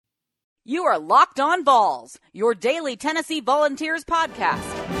You are Locked On Vols, your daily Tennessee Volunteers podcast.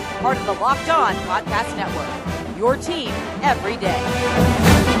 Part of the Locked On Podcast Network, your team every day.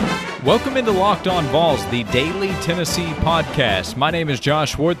 Welcome into Locked On Vols, the daily Tennessee podcast. My name is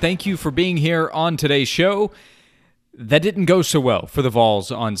Josh Ward. Thank you for being here on today's show. That didn't go so well for the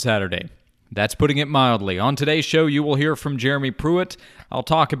Vols on Saturday. That's putting it mildly. On today's show, you will hear from Jeremy Pruitt. I'll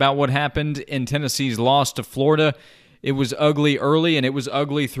talk about what happened in Tennessee's loss to Florida. It was ugly early, and it was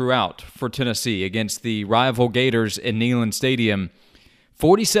ugly throughout for Tennessee against the rival Gators in Neyland Stadium.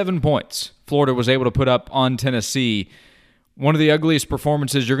 47 points Florida was able to put up on Tennessee. One of the ugliest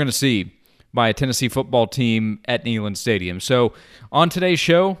performances you're going to see by a Tennessee football team at Neyland Stadium. So on today's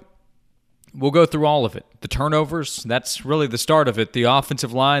show, we'll go through all of it. The turnovers, that's really the start of it. The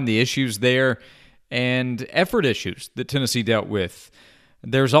offensive line, the issues there, and effort issues that Tennessee dealt with.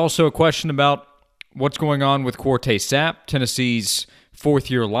 There's also a question about what's going on with Quartey Sapp, Tennessee's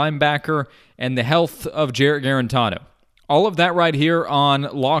fourth-year linebacker, and the health of Jarrett Guarantano. All of that right here on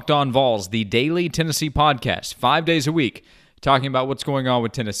Locked On Vols, the daily Tennessee podcast, 5 days a week, talking about what's going on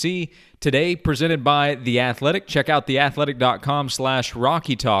with Tennessee. Today, presented by The Athletic. Check out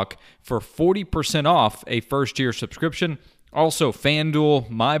theathletic.com/RockyTalk for 40% off a first-year subscription. Also, FanDuel,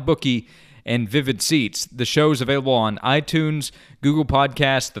 MyBookie, and Vivid Seats. The show's available on iTunes, Google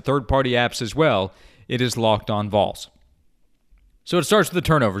Podcasts, the third-party apps as well. It is Locked On Vols. So it starts with the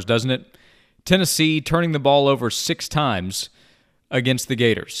turnovers, doesn't it? Tennessee turning the ball over 6 times against the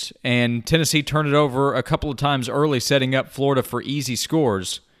Gators. And Tennessee turned it over a couple of times early, setting up Florida for easy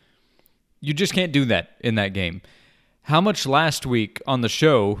scores. You just can't do that in that game. How much last week on the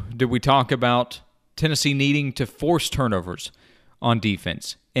show did we talk about Tennessee needing to force turnovers on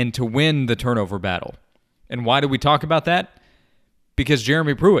defense and to win the turnover battle? And why did we talk about that? Because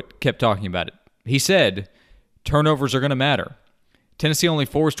Jeremy Pruitt kept talking about it. He said turnovers are going to matter. Tennessee only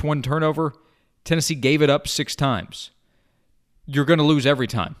forced 1 turnover. Tennessee gave it up 6 times. You're going to lose every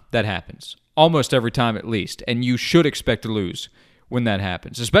time that happens. Almost every time at least. And you should expect to lose when that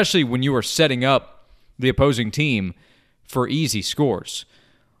happens, especially when you are setting up the opposing team for easy scores.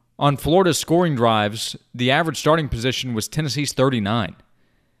 On Florida's scoring drives, the average starting position was Tennessee's 39.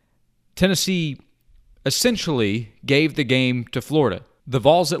 Tennessee essentially gave the game to Florida. The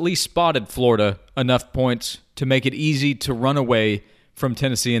Vols at least spotted Florida enough points to make it easy to run away from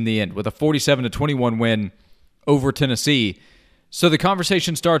Tennessee in the end with a 47-21 win over Tennessee. So the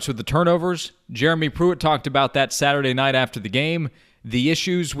conversation starts with the turnovers. Jeremy Pruitt talked about that Saturday night after the game, the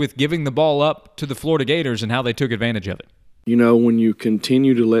issues with giving the ball up to the Florida Gators and how they took advantage of it. You know, when you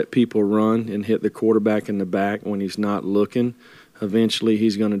continue to let people run and hit the quarterback in the back when he's not looking, eventually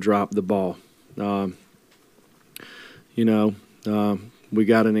he's going to drop the ball. We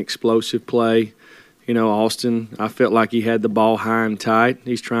got an explosive play. You know, Austin, I felt like he had the ball high and tight.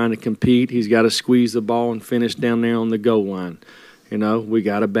 He's trying to compete. He's got to squeeze the ball and finish down there on the goal line. You know, we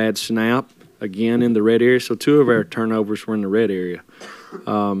got a bad snap, again, in the red area. So 2 of our turnovers were in the red area.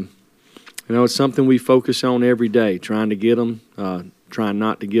 It's something we focus on every day, trying to get them, trying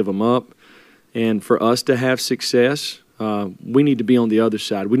not to give them up. And for us to have success, we need to be on the other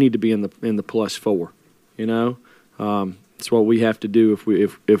side. We need to be in the +4. You know, it's what we have to do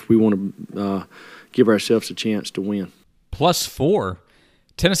if we want to give ourselves a chance to win. +4.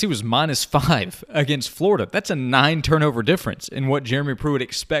 Tennessee was -5 against Florida. That's a 9 turnover difference in what Jeremy Pruitt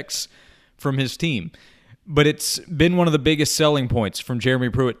expects from his team. But it's been one of the biggest selling points from Jeremy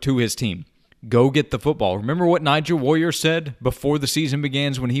Pruitt to his team. Go get the football. Remember what Nigel Warrior said before the season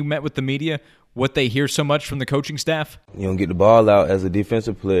begins when he met with the media, what they hear so much from the coaching staff? You don't get the ball out as a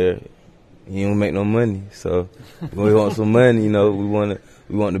defensive player, you don't make no money. So we want some money,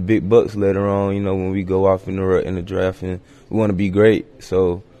 we want the big bucks later on, when we go off in the draft, and we want to be great.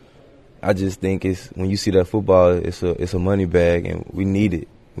 So I just think when you see that football, it's a money bag, and we need it.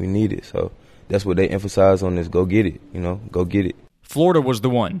 We need it. So that's what they emphasize on, is go get it, go get it. Florida was the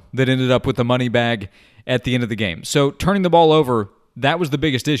one that ended up with the money bag at the end of the game. So turning the ball over, that was the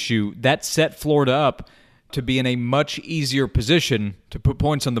biggest issue. That set Florida up to be in a much easier position to put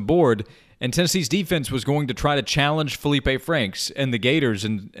points on the board. And Tennessee's defense was going to try to challenge Felipe Franks and the Gators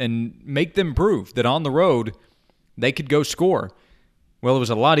and make them prove that on the road they could go score. Well, it was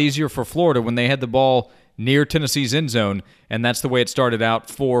a lot easier for Florida when they had the ball near Tennessee's end zone, and that's the way it started out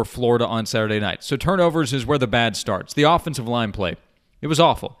for Florida on Saturday night. So turnovers is where the bad starts. The offensive line play, it was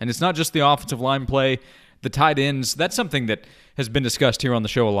awful. And it's not just the offensive line play. The tight ends, that's something that has been discussed here on the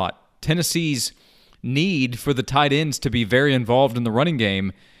show a lot. Tennessee's need for the tight ends to be very involved in the running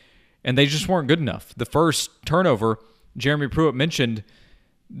game, and they just weren't good enough. The first turnover, Jeremy Pruitt mentioned,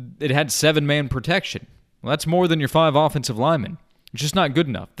 it had 7-man protection. Well, that's more than your 5 offensive linemen. Just not good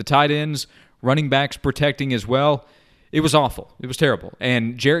enough. The tight ends, running backs protecting as well. It was awful. It was terrible.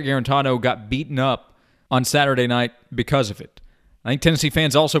 And Jarrett Guarantano got beaten up on Saturday night because of it. I think Tennessee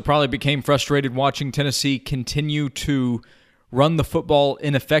fans also probably became frustrated watching Tennessee continue to run the football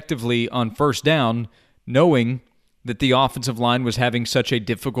ineffectively on first down, knowing that the offensive line was having such a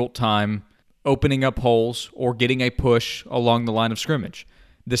difficult time opening up holes or getting a push along the line of scrimmage.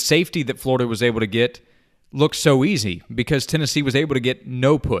 The safety that Florida was able to get looked so easy because Tennessee was able to get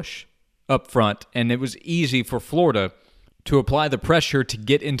no push up front, and it was easy for Florida to apply the pressure to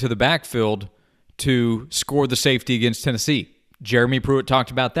get into the backfield to score the safety against Tennessee. Jeremy Pruitt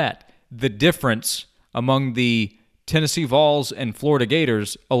talked about that. The difference among the Tennessee Vols and Florida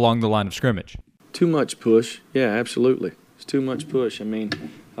Gators along the line of scrimmage. Too much push. Yeah, absolutely. It's too much push. I mean,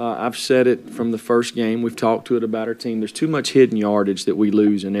 I've said it from the first game. We've talked to it about our team. There's too much hidden yardage that we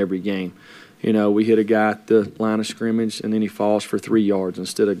lose in every game. You know, we hit a guy at the line of scrimmage, and then he falls for 3 yards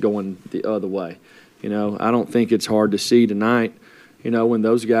instead of going the other way. You know, I don't think it's hard to see tonight. You know, when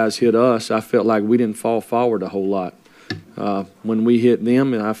those guys hit us, I felt like we didn't fall forward a whole lot. When we hit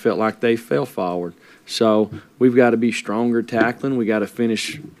them, I felt like they fell forward. So we've got to be stronger tackling. We got to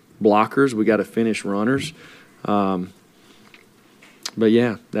finish blockers. We got to finish runners. But,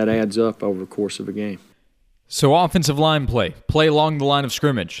 yeah, that adds up over the course of a game. So offensive line play along the line of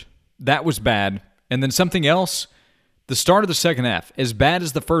scrimmage. That was bad. And then something else, the start of the second half, as bad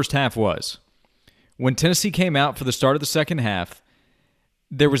as the first half was, when Tennessee came out for the start of the second half,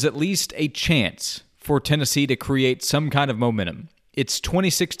 there was at least a chance for Tennessee to create some kind of momentum. It's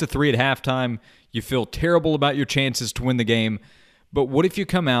 26-3 at halftime. You feel terrible about your chances to win the game. But what if you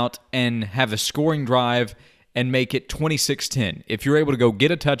come out and have a scoring drive and make it 26-10? If you're able to go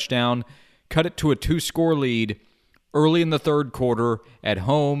get a touchdown, cut it to a 2-score lead early in the third quarter at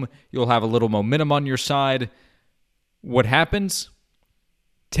home, you'll have a little momentum on your side. What happens?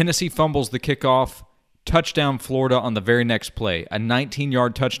 Tennessee fumbles the kickoff, touchdown Florida on the very next play, a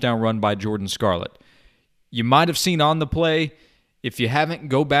 19-yard touchdown run by Jordan Scarlett. You might have seen on the play. If you haven't,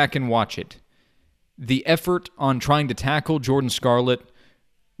 go back and watch it. The effort on trying to tackle Jordan Scarlett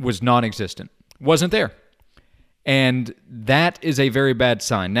was non-existent. Wasn't there. And that is a very bad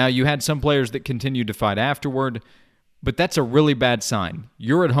sign. Now, you had some players that continued to fight afterward, but that's a really bad sign.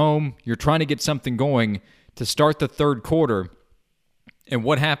 You're at home. You're trying to get something going to start the third quarter. And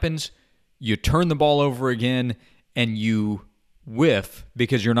what happens? You turn the ball over again, and you whiff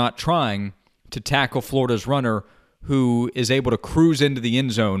because you're not trying to tackle Florida's runner, who is able to cruise into the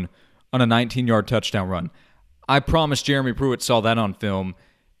end zone on a 19-yard touchdown run. I promise Jeremy Pruitt saw that on film,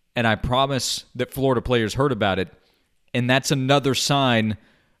 and I promise that Florida players heard about it, and that's another sign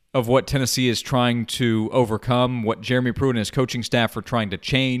of what Tennessee is trying to overcome, what Jeremy Pruitt and his coaching staff are trying to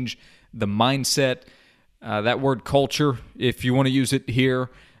change, the mindset, that word culture, if you want to use it here.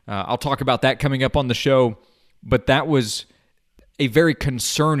 I'll talk about that coming up on the show, but that was a very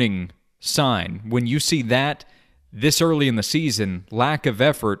concerning sign. When you see that this early in the season, lack of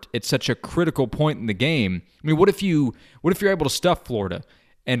effort at such a critical point in the game. I mean, what if you're able to stuff Florida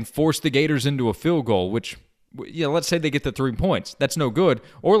and force the Gators into a field goal, which, let's say they get the 3 points. That's no good.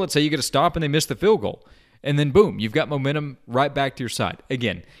 Or let's say you get a stop and they miss the field goal. And then, boom, you've got momentum right back to your side.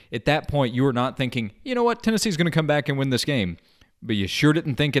 Again, at that point, you are not thinking, you know what, Tennessee's going to come back and win this game. But you sure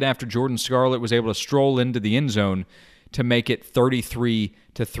didn't think it after Jordan Scarlett was able to stroll into the end zone to make it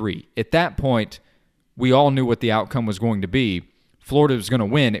 33-3. At that point, we all knew what the outcome was going to be. Florida was going to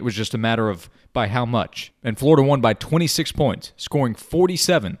win. It was just a matter of by how much. And Florida won by 26 points, scoring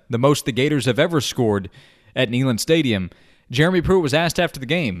 47, the most the Gators have ever scored at Neyland Stadium. Jeremy Pruitt was asked after the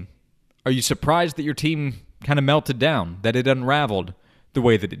game, are you surprised that your team kind of melted down, that it unraveled the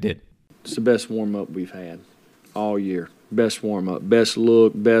way that it did? It's the best warm-up we've had all year. Best warm-up, best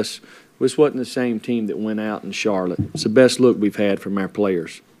look, best. This wasn't the same team that went out in Charlotte. It's the best look we've had from our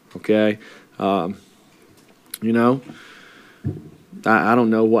players, okay? I don't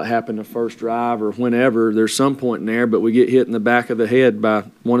know what happened the first drive or whenever. There's some point in there, but we get hit in the back of the head by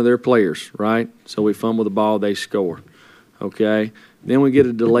one of their players, right? So we fumble the ball, they score, okay? Then we get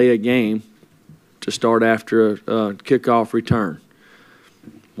a delay of game to start after a kickoff return.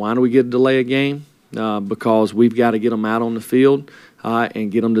 Why do we get a delay of game? Because we've got to get them out on the field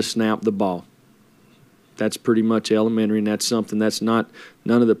and get them to snap the ball. That's pretty much elementary, and that's something that's not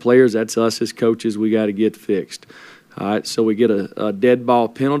none of the players. That's us as coaches. We got to get fixed. All right, so we get a dead ball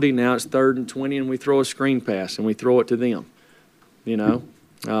penalty. Now it's 3rd and 20, and we throw a screen pass, and we throw it to them.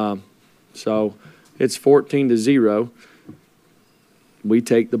 So it's 14-0. We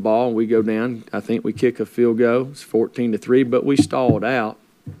take the ball, and we go down. I think we kick a field goal. It's 14-3, but we stalled out,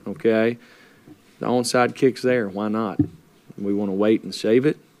 okay? The onside kick's there. Why not? We want to wait and save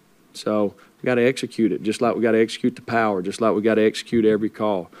it. So we got to execute it, just like we got to execute the power, just like we got to execute every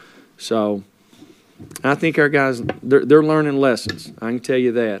call. So I think our guys, they're learning lessons. I can tell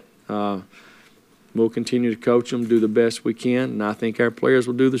you that. We'll continue to coach them, do the best we can, and I think our players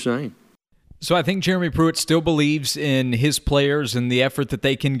will do the same. So I think Jeremy Pruitt still believes in his players and the effort that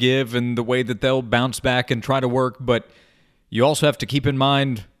they can give and the way that they'll bounce back and try to work, but you also have to keep in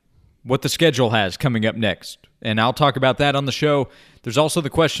mind what the schedule has coming up next. And I'll talk about that on the show. There's also the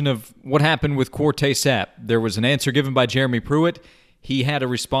question of what happened with Quart'e Sapp. There was an answer given by Jeremy Pruitt. He had a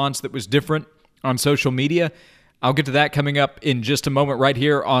response that was different on social media. I'll get to that coming up in just a moment right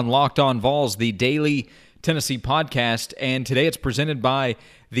here on Locked On Vols, the daily Tennessee podcast. And today it's presented by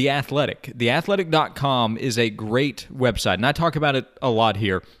The Athletic. TheAthletic.com is a great website, and I talk about it a lot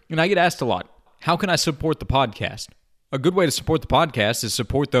here. And I get asked a lot, how can I support the podcast? A good way to support the podcast is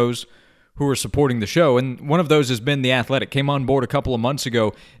support those who are supporting the show, and one of those has been The Athletic. Came on board a couple of months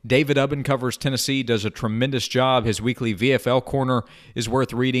ago. David Ubben covers Tennessee, does a tremendous job. His weekly VFL corner is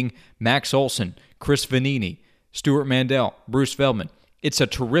worth reading. Max Olson, Chris Vanini, Stuart Mandel, Bruce Feldman. It's a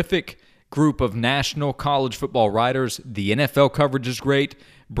terrific group of national college football writers. The NFL coverage is great.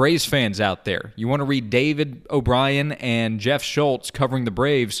 Braves fans out there, you want to read David O'Brien and Jeff Schultz covering the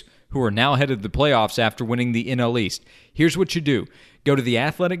Braves, who are now headed to the playoffs after winning the NL East. Here's what you do. Go to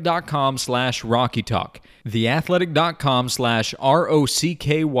theathletic.com/RockyTalk.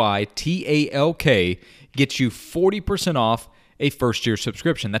 Theathletic.com/ROCKYTALK gets you 40% off a first-year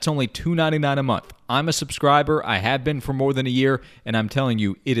subscription. That's only $2.99 a month. I'm a subscriber. I have been for more than a year, and I'm telling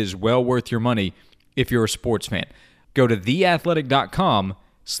you, it is well worth your money if you're a sports fan. Go to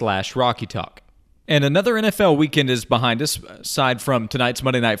theathletic.com/RockyTalk. And another NFL weekend is behind us, aside from tonight's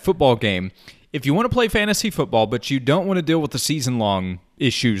Monday Night Football game. If you want to play fantasy football, but you don't want to deal with the season-long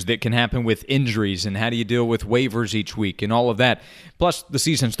issues that can happen with injuries and how do you deal with waivers each week and all of that, plus the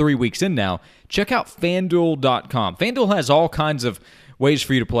season's 3 weeks in now, check out FanDuel.com. FanDuel has all kinds of ways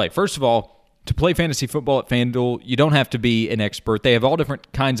for you to play. First of all, to play fantasy football at FanDuel, you don't have to be an expert. They have all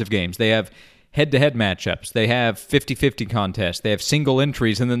different kinds of games. They have head-to-head matchups. They have 50-50 contests. They have single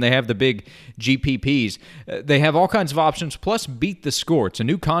entries, and then they have the big GPPs. They have all kinds of options, plus Beat the Score. It's a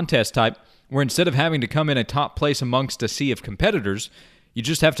new contest type where instead of having to come in a top place amongst a sea of competitors, you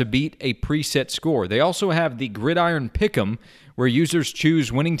just have to beat a preset score. They also have the Gridiron Pick'em, where users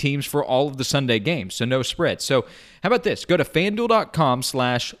choose winning teams for all of the Sunday games, so no spread. So how about this? Go to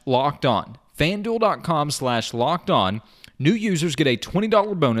FanDuel.com/LockedOn. FanDuel.com/LockedOn. New users get a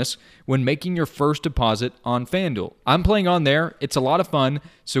 $20 bonus when making your first deposit on FanDuel. I'm playing on there. It's a lot of fun,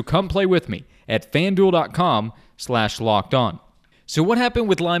 so come play with me at FanDuel.com/LockedOn. So what happened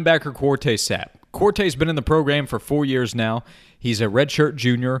with linebacker Quart'e Sapp? Quart'e's been in the program for 4 years now. He's a redshirt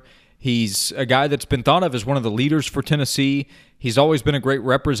junior. He's a guy that's been thought of as one of the leaders for Tennessee. He's always been a great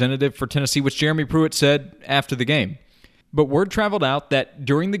representative for Tennessee, which Jeremy Pruitt said after the game. But word traveled out that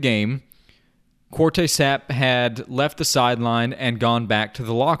during the game, Quart'e Sapp had left the sideline and gone back to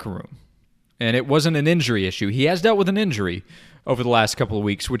the locker room. And it wasn't an injury issue. He has dealt with an injury over the last couple of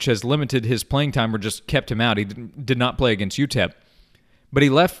weeks, which has limited his playing time or just kept him out. He did not play against UTEP. But he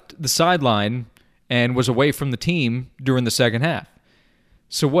left the sideline and was away from the team during the second half.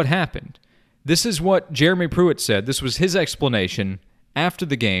 So what happened? This is what Jeremy Pruitt said. This was his explanation after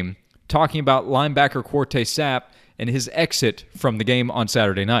the game, talking about linebacker Quart'e Sapp and his exit from the game on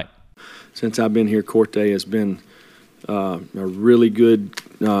Saturday night. Since I've been here, Quart'e has been a really good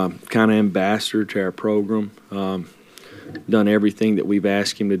kind of ambassador to our program. Done everything that we've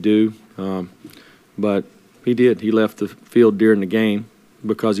asked him to do. But he did. He left the field during the game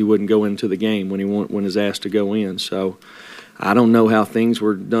because he wouldn't go into the game when he was asked to go in. So I don't know how things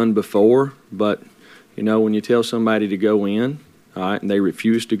were done before, but, you know, when you tell somebody to go in, all right, and they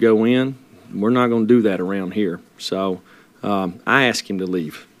refuse to go in, we're not going to do that around here. So I asked him to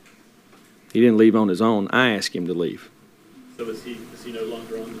leave. He didn't leave on his own. I asked him to leave. So is he no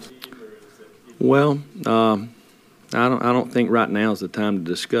longer on the team? Or is it, well, I don't think right now is the time to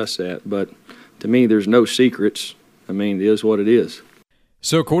discuss that. But to me, there's no secrets. I mean, it is what it is.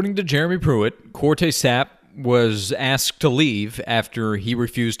 So according to Jeremy Pruitt, Quart'e Sapp was asked to leave after he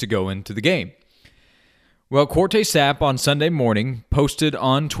refused to go into the game. Well, Quart'e Sapp on Sunday morning posted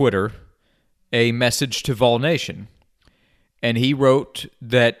on Twitter a message to Vol Nation. And he wrote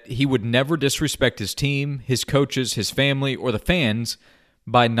that he would never disrespect his team, his coaches, his family, or the fans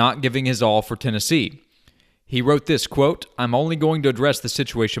by not giving his all for Tennessee. He wrote this, quote, "I'm only going to address the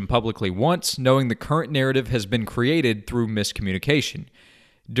situation publicly once, knowing the current narrative has been created through miscommunication.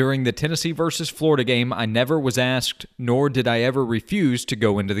 During the Tennessee versus Florida game, I never was asked, nor did I ever refuse to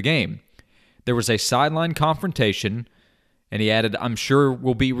go into the game. There was a sideline confrontation, And he added, I'm sure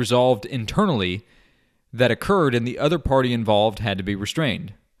will be resolved internally that occurred and the other party involved had to be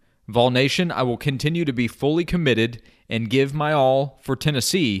restrained. Vol Nation, I will continue to be fully committed and give my all for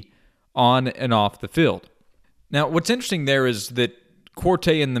Tennessee on and off the field. Now, what's interesting there is that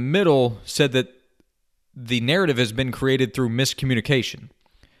Quarta in the middle said that the narrative has been created through miscommunication.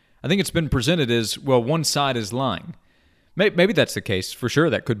 I think it's been presented as, well, one side is lying. Maybe that's the case. For sure,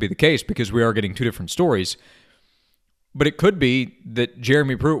 that could be the case because we are getting two different stories. But it could be that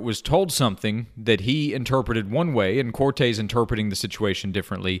Jeremy Pruitt was told something that he interpreted one way and Quarta's interpreting the situation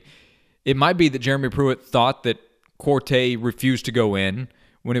differently. It might be that Jeremy Pruitt thought that Quarta refused to go in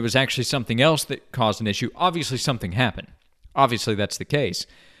when it was actually something else that caused an issue. Obviously, something happened. Obviously, that's the case.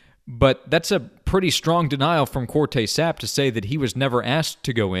 But that's a pretty strong denial from Quarta Sapp to say that he was never asked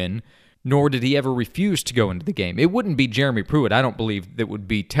to go in, nor did he ever refuse to go into the game. It wouldn't be Jeremy Pruitt, I don't believe, that would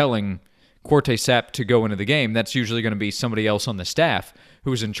be telling Quarta Sapp to go into the game. That's usually going to be somebody else on the staff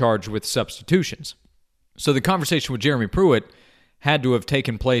who's in charge with substitutions. So the conversation with Jeremy Pruitt had to have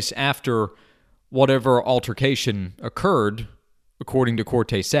taken place after whatever altercation occurred, according to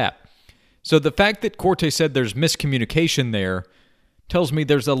Quarta Sapp. So the fact that Quarta said there's miscommunication there tells me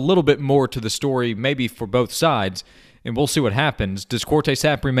there's a little bit more to the story, maybe for both sides, and we'll see what happens. Does Quarta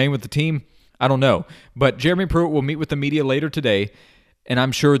Sapp remain with the team? I don't know. But Jeremy Pruitt will meet with the media later today, and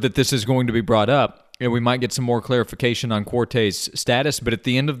I'm sure that this is going to be brought up, and we might get some more clarification on Quarta's status. But at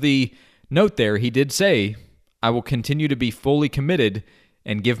the end of the note there, he did say, I will continue to be fully committed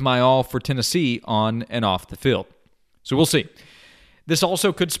and give my all for Tennessee on and off the field. So we'll see. This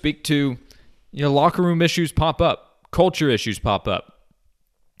also could speak to, locker room issues pop up, culture issues pop up.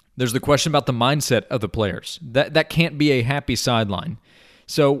 There's the question about the mindset of the players. That can't be a happy sideline.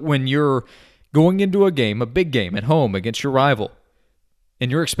 So when you're going into a game, a big game at home against your rival,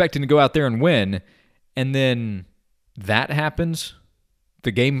 and you're expecting to go out there and win, and then that happens,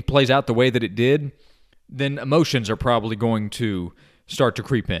 the game plays out the way that it did, then emotions are probably going to start to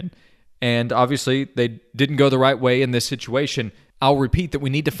creep in. And obviously, they didn't go the right way in this situation. I'll repeat that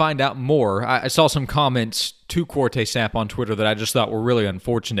we need to find out more. I saw some comments to Quarta Sapp on Twitter that I just thought were really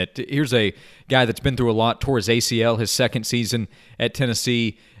unfortunate. Here's a guy that's been through a lot, tore his ACL his second season at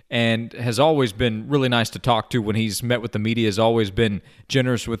Tennessee, and has always been really nice to talk to when he's met with the media, has always been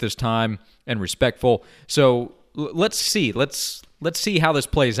generous with his time and respectful. So let's see. Let's see how this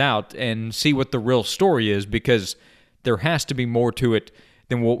plays out and see what the real story is, because there has to be more to it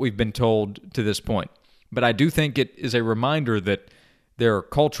than what we've been told to this point. But I do think it is a reminder that there are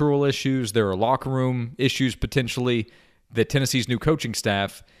cultural issues, there are locker room issues potentially that Tennessee's new coaching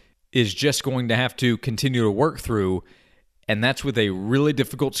staff is just going to have to continue to work through, and that's with a really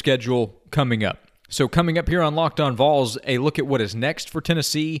difficult schedule coming up. So coming up here on Locked On Vols, a look at what is next for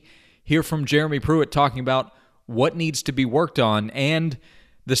Tennessee, hear from Jeremy Pruitt talking about what needs to be worked on, and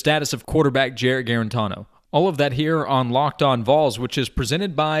the status of quarterback Jarrett Guarantano. All of that here on Locked On Vols, which is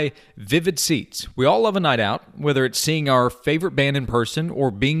presented by Vivid Seats. We all love a night out, whether it's seeing our favorite band in person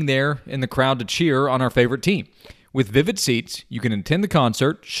or being there in the crowd to cheer on our favorite team. With Vivid Seats, you can attend the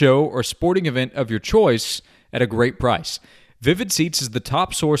concert, show, or sporting event of your choice at a great price. Vivid Seats is the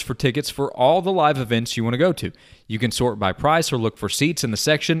top source for tickets for all the live events you want to go to. You can sort by price or look for seats in the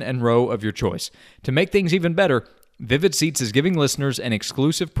section and row of your choice. To make things even better, Vivid Seats is giving listeners an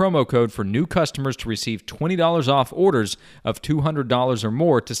exclusive promo code for new customers to receive $20 off orders of $200 or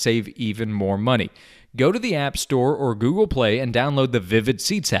more to save even more money. Go to the App Store or Google Play and download the Vivid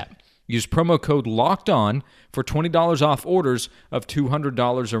Seats app. Use promo code LOCKEDON for $20 off orders of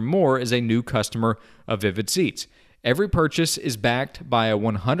 $200 or more as a new customer of Vivid Seats. Every purchase is backed by a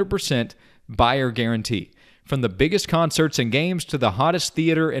 100% buyer guarantee. From the biggest concerts and games to the hottest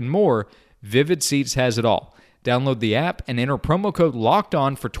theater and more, Vivid Seats has it all. Download the app and enter promo code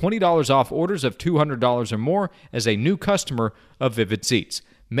LOCKEDON for $20 off orders of $200 or more as a new customer of Vivid Seats.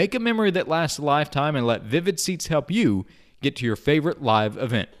 Make a memory that lasts a lifetime and let Vivid Seats help you get to your favorite live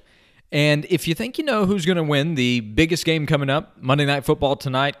event. And if you think you know who's going to win the biggest game coming up, Monday Night Football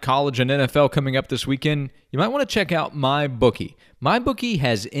tonight, college and NFL coming up this weekend, you might want to check out MyBookie. MyBookie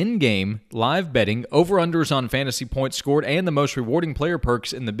has in-game live betting, over-unders on fantasy points scored, and the most rewarding player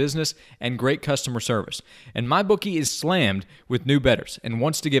perks in the business, and great customer service. And MyBookie is slammed with new bettors and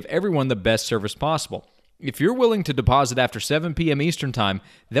wants to give everyone the best service possible. If you're willing to deposit after 7 p.m. Eastern Time,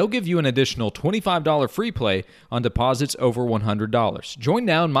 they'll give you an additional $25 free play on deposits over $100. Join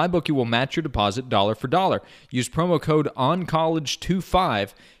now and MyBookie will match your deposit dollar for dollar. Use promo code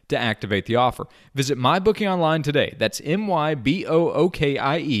ONCOLLEGE25 to activate the offer. Visit MyBookie online today. That's MyBookie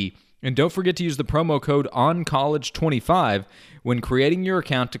And don't forget to use the promo code ONCOLLEGE25 when creating your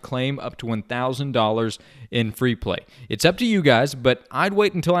account to claim up to $1,000 in free play. It's up to you guys, but I'd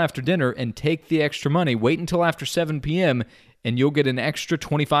wait until after dinner and take the extra money. Wait until after 7 p.m., and you'll get an extra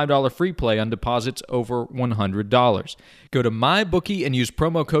 $25 free play on deposits over $100. Go to MyBookie and use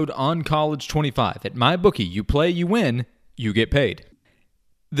promo code ONCOLLEGE25. At MyBookie, you play, you win, you get paid.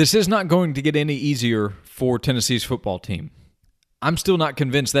 This is not going to get any easier for Tennessee's football team. I'm still not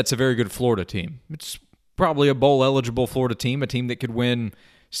convinced that's a very good Florida team. It's probably a bowl-eligible Florida team, a team that could win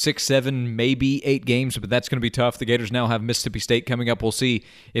 6, 7, maybe 8 games, but that's going to be tough. The Gators now have Mississippi State coming up. We'll see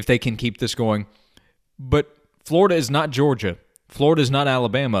if they can keep this going. But Florida is not Georgia. Florida is not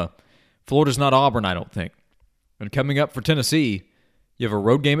Alabama. Florida is not Auburn, I don't think. And coming up for Tennessee, you have a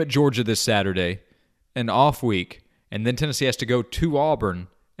road game at Georgia this Saturday, an off week, and then Tennessee has to go to Auburn,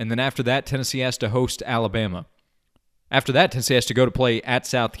 and then after that, Tennessee has to host Alabama. After that, Tennessee has to go to play at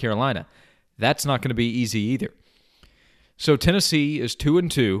South Carolina. That's not going to be easy either. So Tennessee is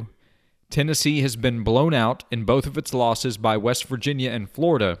 2-2. Tennessee has been blown out in both of its losses by West Virginia and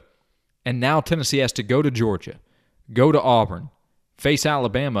Florida. And now Tennessee has to go to Georgia, go to Auburn, face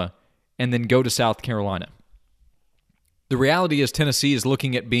Alabama, and then go to South Carolina. The reality is Tennessee is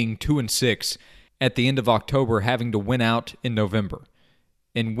looking at being 2-6 at the end of October, having to win out in November.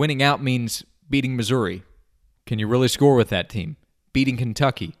 And winning out means beating Missouri. Can you really score with that team? Beating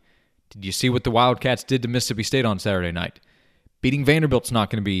Kentucky. Did you see what the Wildcats did to Mississippi State on Saturday night? Beating Vanderbilt's not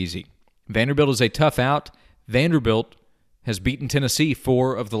going to be easy. Vanderbilt is a tough out. Vanderbilt has beaten Tennessee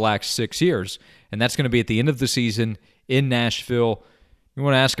 4 of the last 6 years, and that's going to be at the end of the season in Nashville. You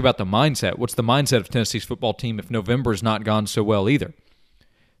want to ask about the mindset. What's the mindset of Tennessee's football team if November's not gone so well either?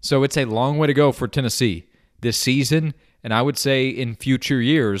 So it's a long way to go for Tennessee this season, and I would say in future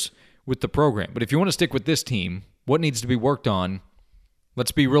years with the program. But if you want to stick with this team, what needs to be worked on?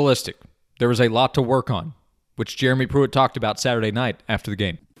 Let's be realistic. There is a lot to work on, which Jeremy Pruitt talked about Saturday night after the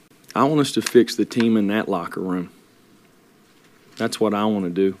game. I want us to fix the team in that locker room. That's what I want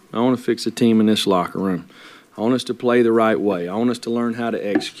to do. I want to fix the team in this locker room. I want us to play the right way. I want us to learn how to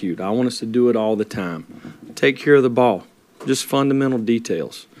execute. I want us to do it all the time. Take care of the ball. Just fundamental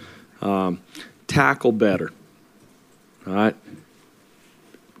details. Tackle better. All right?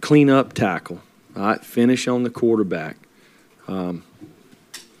 Clean up tackle. All right? Finish on the quarterback.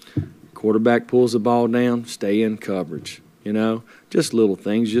 Quarterback pulls the ball down, stay in coverage. You know, just little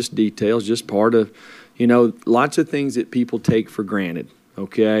things, just details, just part of, you know, lots of things that people take for granted,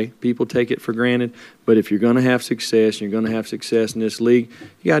 okay? People take it for granted, but if you're going to have success, you're going to have success in this league,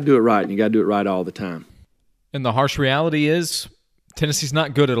 you got to do it right, and you got to do it right all the time. And the harsh reality is Tennessee's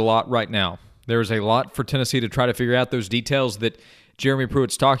not good at a lot right now. There's a lot for Tennessee to try to figure out those details that Jeremy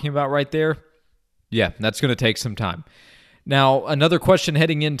Pruitt's talking about right there. Yeah, that's going to take some time. Now, another question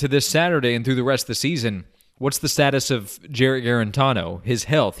heading into this Saturday and through the rest of the season, what's the status of Jarrett Guarantano? His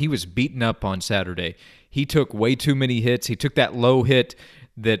health. He was beaten up on Saturday. He took way too many hits. He took that low hit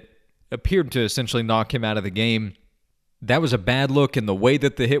that appeared to essentially knock him out of the game. That was a bad look, and the way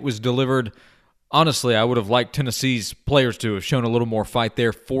that the hit was delivered, honestly, I would have liked Tennessee's players to have shown a little more fight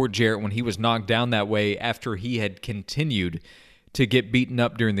there for Jarrett when he was knocked down that way after he had continued to get beaten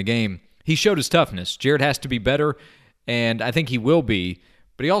up during the game. He showed his toughness. Jarrett has to be better, and I think he will be,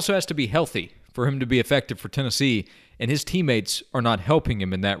 but he also has to be healthy for him to be effective for Tennessee, and his teammates are not helping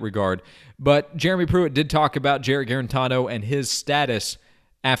him in that regard. But Jeremy Pruitt did talk about Jarrett Guarantano and his status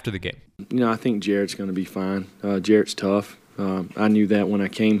after the game. You know, I think Jarrett's going to be fine. Jarrett's tough. I knew that when I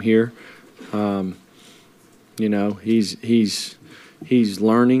came here. You know, he's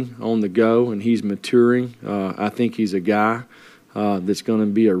learning on the go, and he's maturing. I think he's a guy that's going to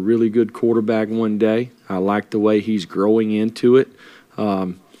be a really good quarterback one day. I like the way he's growing into it.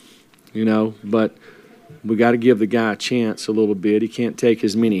 You know, but we got to give the guy a chance a little bit. He can't take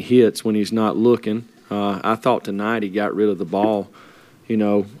as many hits when he's not looking. I thought tonight he got rid of the ball, you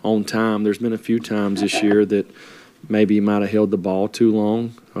know, on time. There's been a few times this year that maybe he might have held the ball too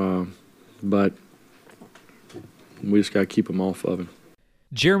long, but we just got to keep him off of him.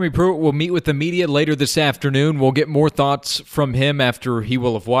 Jeremy Pruitt will meet with the media later this afternoon. We'll get more thoughts from him after he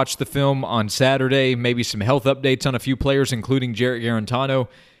will have watched the film on Saturday, maybe some health updates on a few players, including Jarrett Guarantano.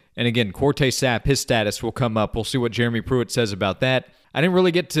 And again, Cortez Sapp, his status will come up. We'll see what Jeremy Pruitt says about that. I didn't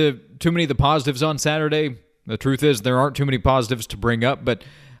really get to too many of the positives on Saturday. The truth is there aren't too many positives to bring up, but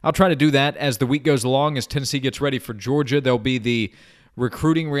I'll try to do that as the week goes along. As Tennessee gets ready for Georgia, there'll be the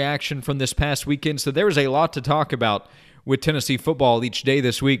recruiting reaction from this past weekend. So there is a lot to talk about with Tennessee football each day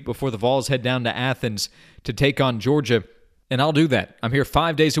this week before the Vols head down to Athens to take on Georgia. And I'll do that. I'm here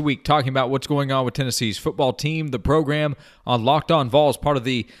 5 days a week talking about what's going on with Tennessee's football team, the program on Locked On Vols, part of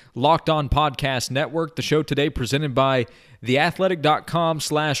the Locked On Podcast Network. The show today presented by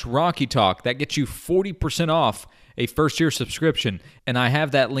theathletic.com/Rocky Talk. That gets you 40% off a first-year subscription, and I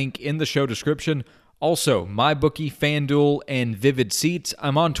have that link in the show description. Also, MyBookie, FanDuel, and Vivid Seats.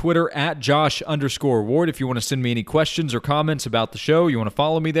 I'm on Twitter at Josh_Ward. If you want to send me any questions or comments about the show, you want to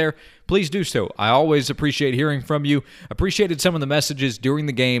follow me there, please do so. I always appreciate hearing from you. Appreciated some of the messages during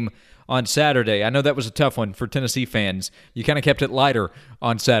the game on Saturday. I know that was a tough one for Tennessee fans. You kind of kept it lighter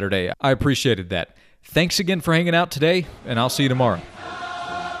on Saturday. I appreciated that. Thanks again for hanging out today, and I'll see you tomorrow.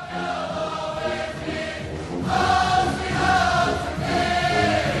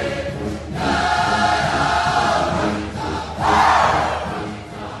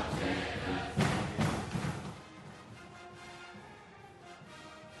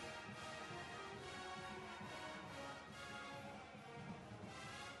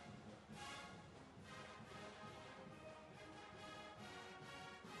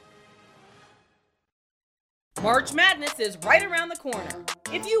 March Madness is right around the corner.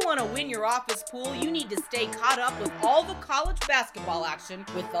 If you want to win your office pool, you need to stay caught up with all the college basketball action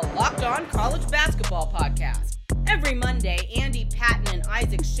with the Locked On College Basketball Podcast. Every Monday, Andy Patton and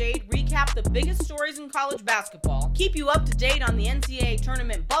Isaac Shade recap the biggest stories in college basketball, keep you up to date on the NCAA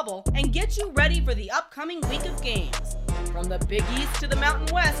tournament bubble, and get you ready for the upcoming week of games. From the Big East to the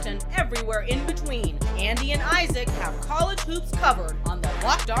Mountain West and everywhere in between, Andy and Isaac have college hoops covered on the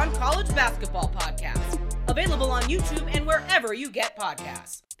Locked On College Basketball Podcast. Available on YouTube and wherever you get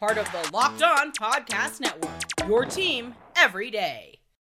podcasts. Part of the Locked On Podcast Network. Your team every day.